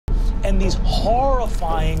and these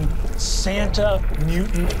horrifying Santa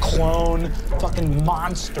mutant clone fucking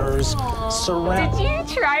monsters surround. Did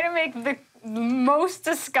you try to make the most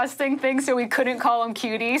disgusting thing so we couldn't call them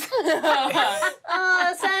cuties?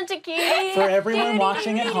 Oh, Santa cutie. For everyone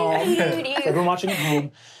watching at home,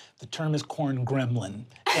 the term is corn gremlin.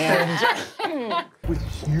 And with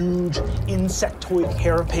huge insectoid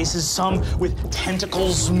carapaces, some with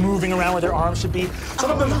tentacles moving around where their arms should be.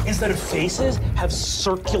 Some of them, instead of faces, have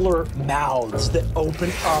circular mouths that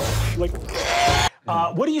open up like...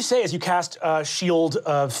 what do you say as you cast Shield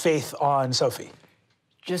of Faith on Sophie?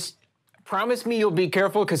 Just promise me you'll be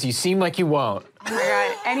careful, because you seem like you won't. Oh my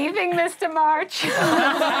God, anything, Mr. March.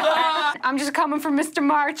 I'm just coming for Mr.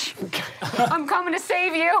 March. I'm coming to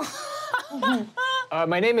save you.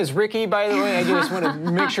 My name is Ricky, by the way. I just want to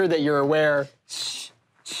make sure that you're aware.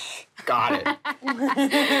 Got it. And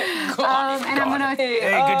I'm gonna... Hey,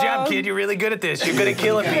 good job, kid. You're really good at this. You're good at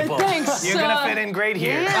killing people. Thanks. You're gonna fit in great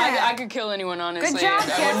here. Yeah. I could kill anyone, honestly. Good job, I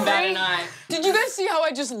wouldn't bat Jeffrey. an eye. Did you guys see how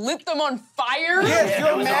I just lit them on fire? Yes,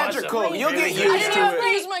 You're magical. awesome. You'll get I used didn't to have to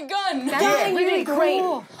it. use my gun. Yeah, you did great.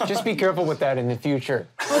 Just be careful with that in the future.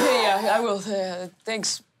 Okay, yeah, I will.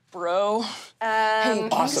 Thanks, bro. Hey,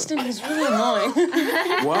 Kingston is really annoying.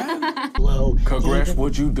 What? Hello. Congrats,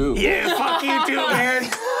 what'd you do? Yeah, fuck you too, man.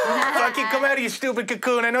 Fuck you, come out of your stupid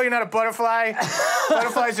cocoon. I know you're not a butterfly.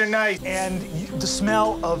 Butterflies are nice. And the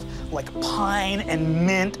smell of like pine and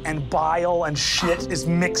mint and bile and shit is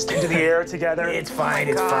mixed into the air together. It's fine,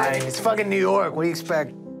 it's fine. It's fucking New York. What do you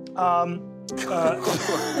expect? There's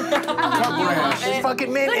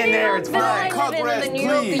fucking mint in there. It's fine. The New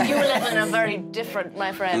York that you live in are very different,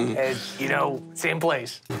 my friend. You know, same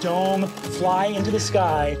place. Dome fly into the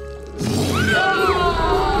sky.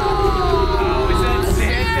 Oh, is that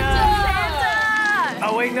Santa? Santa!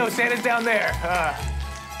 Oh, wait, no, Santa's down there.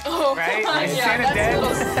 Oh, Right? God, Is yeah, Santa that's dead? a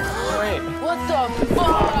little... Wait. What the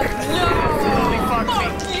fuck? No! Holy fuck Fuck me.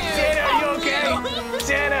 you. Santa, are you okay?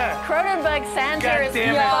 Santa! Cronenberg Santa God is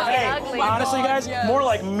damn it. fucking Hey, ugly. honestly, guys, yes. more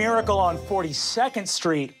like Miracle on 42nd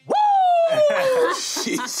Street.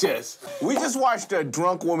 Jesus. We just watched a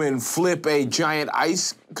drunk woman flip a giant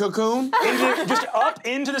ice cocoon. Just up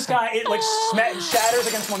into the sky, it like shatters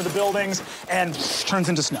against one of the buildings and turns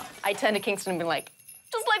into snow. I turned to Kingston and been like,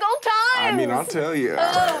 just like old times. I mean, I'll tell you. Hey,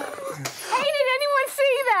 did anyone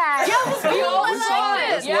see that? We all I saw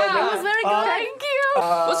liked it. it. Yeah. It was very good. Thank you.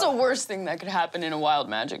 What's the worst thing that could happen in a wild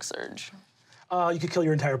magic surge? You could kill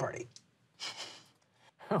your entire party.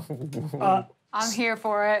 I'm here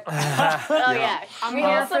for it. Oh, yeah. I'm What's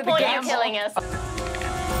here the for the point of gamble. killing us?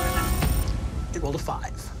 It rolled a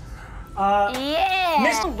 5.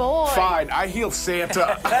 Yeah. Oh, boy. Fine, I heal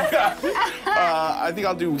Santa. I think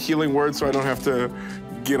I'll do healing words so I don't have to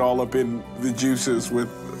get all up in the juices with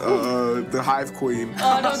the Hive Queen.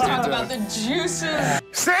 Oh, don't talk about the juices.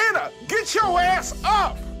 Santa, get your ass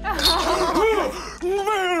up!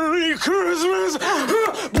 Merry Christmas!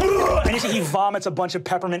 And you see he vomits a bunch of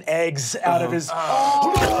peppermint eggs out of his... It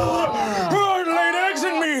laid eggs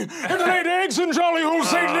in me! It laid eggs in jolly old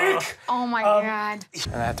St. Nick! Oh my God.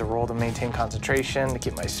 And I have to roll to maintain concentration to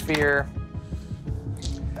keep my sphere.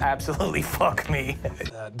 Absolutely fuck me.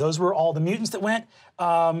 Those were all the mutants that went.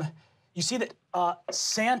 You see that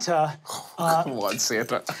Santa... Come on,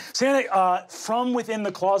 Santa. Santa, from within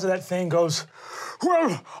the claws of that thing goes,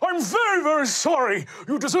 well, I'm very, very sorry.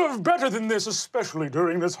 You deserve better than this, especially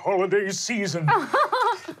during this holiday season.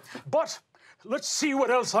 But let's see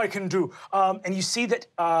what else I can do. And you see that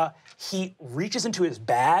he reaches into his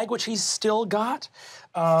bag, which he's still got.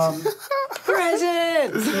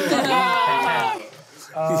 Presents!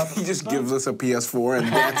 He just gives us a PS4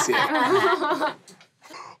 and that's it.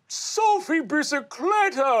 Sophie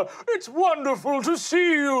Bicicleta, it's wonderful to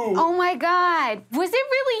see you. Oh my God. Was it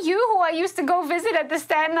really you who I used to go visit at the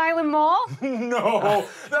Staten Island Mall? No,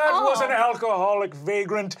 that was an alcoholic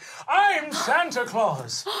vagrant. I'm Santa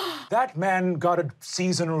Claus. That man got a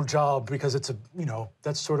seasonal job because it's a, you know,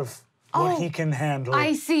 that's sort of what he can handle.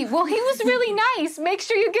 I see. Well, he was really nice. Make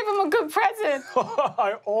sure you give him a good present.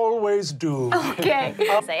 I always do. Okay.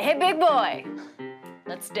 Say, hey, big boy.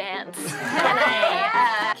 Let's dance. And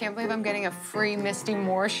I, Can't believe I'm getting a free Misty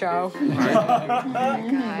Moore show. Oh my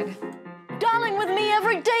God. darling, with me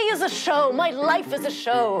every day is a show. My life is a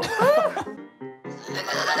show.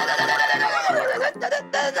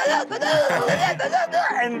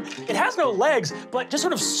 And it has no legs, but just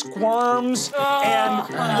sort of squirms and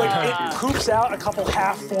like it poops out a couple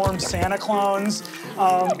half-formed Santa clones.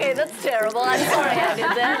 Okay, that's terrible. I'm sorry I did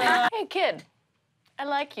that. Hey, kid. I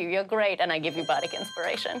like you. You're great. And I give you bardic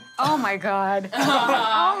inspiration. Oh my God.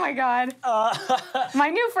 Oh my God. My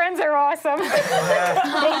new friends are awesome.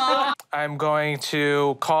 I'm going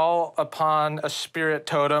to call upon a spirit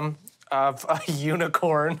totem of a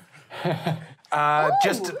unicorn.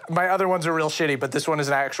 Just my other ones are real shitty, but this one is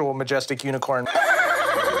an actual majestic unicorn. Hey,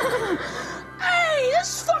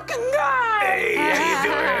 this fucking guy! Hey, how you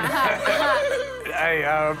doing?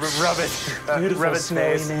 I rub it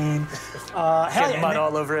Snowy face. mane. Hell Get yeah, mud and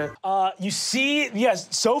all over it. you see, yes,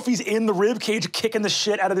 Sophie's in the rib cage kicking the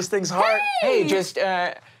shit out of this thing's heart. Hey, just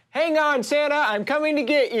hang on, Santa. I'm coming to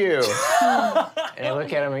get you. And I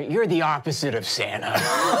look at him. You're the opposite of Santa.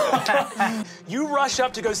 You rush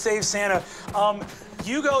up to go save Santa.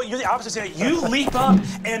 You're the opposite of Santa. You leap up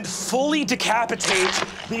and fully decapitate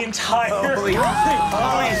the entire Holy shit.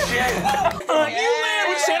 You land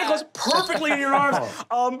with Santa Claus perfectly in your arms.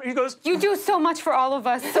 He goes, You do so much for all of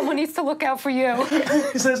us. Someone needs to look out for you.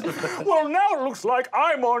 he says, well, now it looks like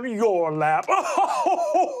I'm on your lap.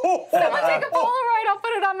 Someone take a Polaroid. I'll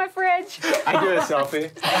put it on my fridge. I do a selfie.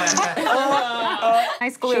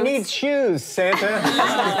 Nice glue. She needs shoes,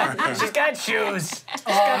 Santa. She's got shoes. She's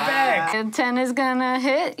got bags. And 10 is gonna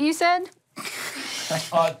hit, you said?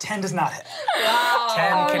 10 does not hit.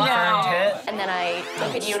 10 confirmed hit. And then I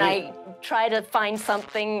look at you and I try to find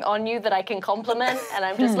something on you that I can compliment, and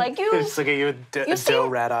I'm just like, Just look at you with dough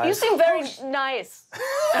rat eyes. you seem very nice.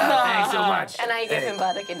 Thanks so much. And I give him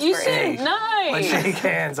bardic You inspiration. seem Let's nice. shake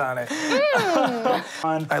hands on it.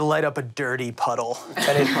 I light up a dirty puddle,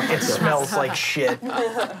 and it smells like shit.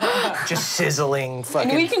 Just sizzling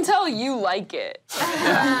fucking. And we can tell you like it.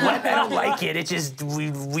 I don't like it. It's just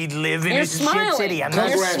we live in You're a shit smiling. city. I'm You're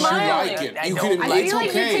not Congrats, you smiling. like it. I You know. can I like feel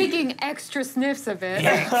like you're cocaine. taking extra sniffs of it.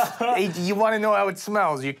 Hey, you want to know how it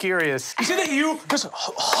smells? You're curious. You see that you just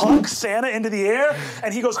hunk Santa into the air,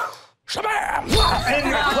 and he goes, shabam! And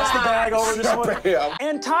he puts the bag over this one. Yeah.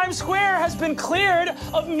 And Times Square has been cleared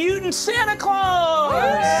of mutant Santa Claus!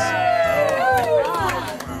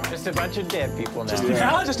 Just a bunch of dead people now.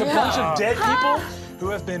 Now just a bunch of dead people who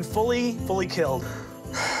have been fully killed.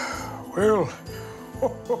 Well,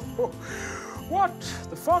 what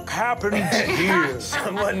the fuck happened here?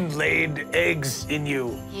 Someone laid eggs in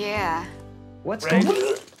you. Yeah. What's Right?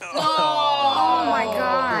 Oh my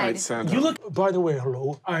God. Right, Santa. You look, by the way,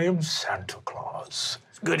 hello, I am Santa Claus.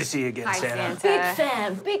 It's good to see you again, Hi, Santa.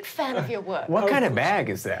 Santa. Big fan of your work. What kind of bag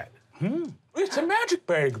is that? It's a magic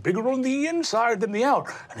bag, bigger on the inside than the out,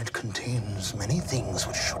 and it contains many things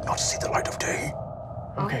which should not see the light of day.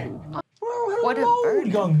 Okay. Well, hello, What a bird.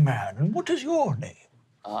 young man, and what is your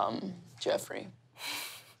name? Jeffrey.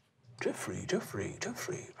 Jeffrey.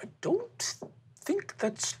 I don't think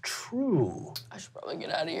that's true. I should probably get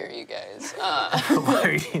out of here, you guys.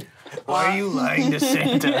 Why are you lying to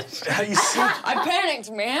Santa? You see, I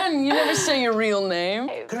panicked, man. You never say your real name.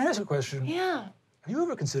 can I ask a question? Yeah. Have you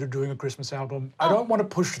ever considered doing a Christmas album? I don't want to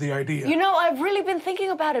push the idea. You know, I've really been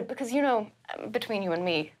thinking about it because, you know, between you and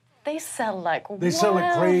me, they sell like They sell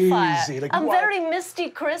like wildfire. crazy, like I'm what? very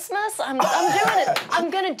Misty Christmas. I'm doing it.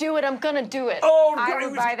 I'm gonna do it. I'm gonna do it. Oh, I God,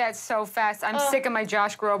 would buy that so fast. I'm sick of my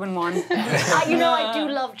Josh Groban one. You know, I do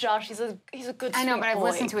love Josh. He's a good. I know, sweet but I've boy.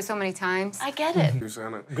 listened to it so many times. I get it.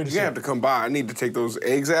 Santa. Good to see You have to come by. I need to take those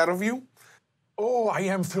eggs out of you. Oh, I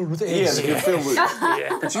am filled with Yeah, eggs. they can fill with.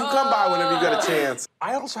 But you come by whenever you get a chance.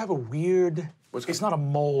 I also have a weird. It's not a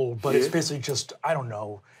mole, but it's Yeah? basically just I don't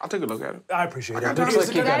know. I'll take a look at it. I appreciate it. got There's- time. Looks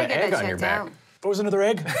like you got Gotta an get egg that on your checked back. out. What was another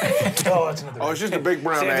egg? Oh, that's another egg. Oh, it's just a big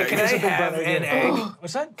brown Santa, egg. can I have an egg?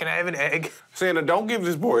 What's that? Can I have an egg? Santa, don't give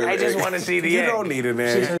this boy an I egg. just want to see the You egg. don't need an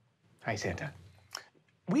egg. Hi, Santa.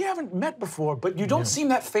 We haven't met before, but you don't seem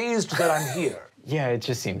that phased that I'm here. Yeah, it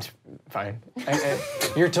just seems fine.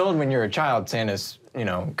 You're told when you're a child Santa's,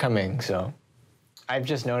 coming, so I've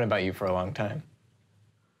just known about you for a long time.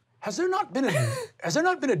 Has there not been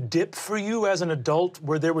a dip for you as an adult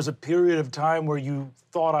where there was a period of time where you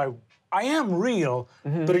thought I am real,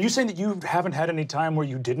 but are you saying that you haven't had any time where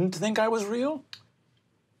you didn't think I was real?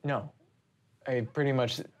 No.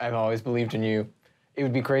 I've always believed in you. It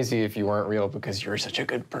would be crazy if you weren't real because you're such a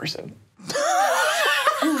good person.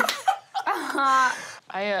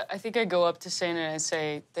 I think I go up to Santa and I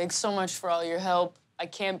say, thanks so much for all your help. I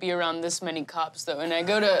can't be around this many cops, though. And I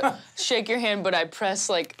go to shake your hand, but I press,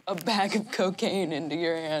 like, a bag of cocaine into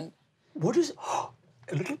your hand. What is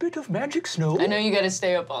a little bit of magic snow? I know you gotta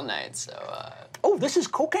stay up all night, so, Oh, this is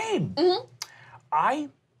cocaine. I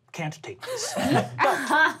can't take this.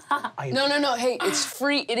 No, hey, it's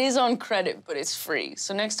free. It is on credit, but it's free.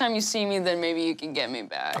 So next time you see me, then maybe you can get me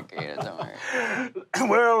back. Don't worry.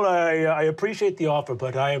 Well, I appreciate the offer,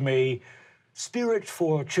 but I am a spirit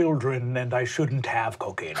for children, and I shouldn't have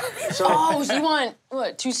cocaine on me. So Oh, so you want,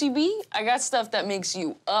 what, 2CB? I got stuff that makes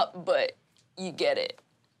you up, but you get it.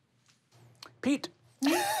 Pete,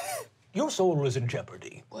 Your soul is in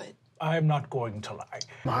jeopardy. What? I'm not going to lie.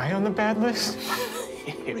 Am I on the bad list?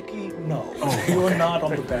 Ricky, no. You are not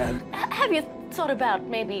on the bad. Have you thought about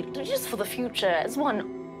maybe, just for the future, as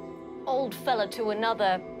one old fella to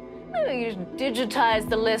another, maybe you digitize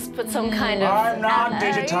the list with some kind of... I'm not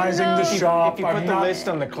digitizing the shop. If you put the list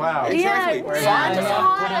on the cloud. Exactly. Yeah,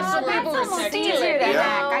 That's It's easier to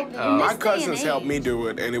hack. My cousins helped me do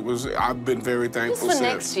it, and I've been very thankful for since.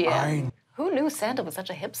 next year. I Who knew Santa was such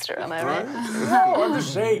a hipster, am I right? know. I'm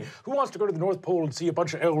just saying, who wants to go to the North Pole and see a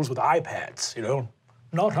bunch of elves with iPads, you know?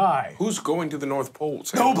 Not I. Who's going to the North Pole?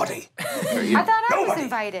 Sam? Nobody. I thought I was Nobody.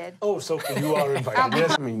 invited. Oh, Sophie, you are invited.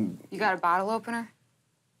 Yes. I mean, You got a bottle opener?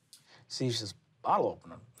 See, she says, bottle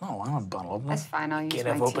opener. No, I don't have a bottle opener. That's fine. I'll use Can't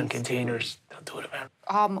my have open teeth. containers. Don't do it,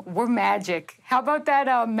 man. We're magic. How about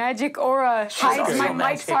that magic aura hides okay. my So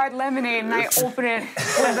Mike's Hard Lemonade and I open it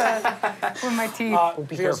with my teeth?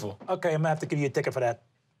 Be careful. Okay, I'm gonna have to give you a ticket for that.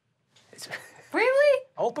 Really?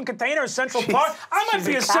 Open container, Central Park. I might she's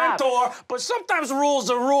be a a cop. centaur, but sometimes rules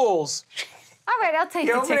are rules. All right, I'll take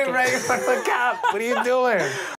the ticket. Right in front of the cop. What are you doing?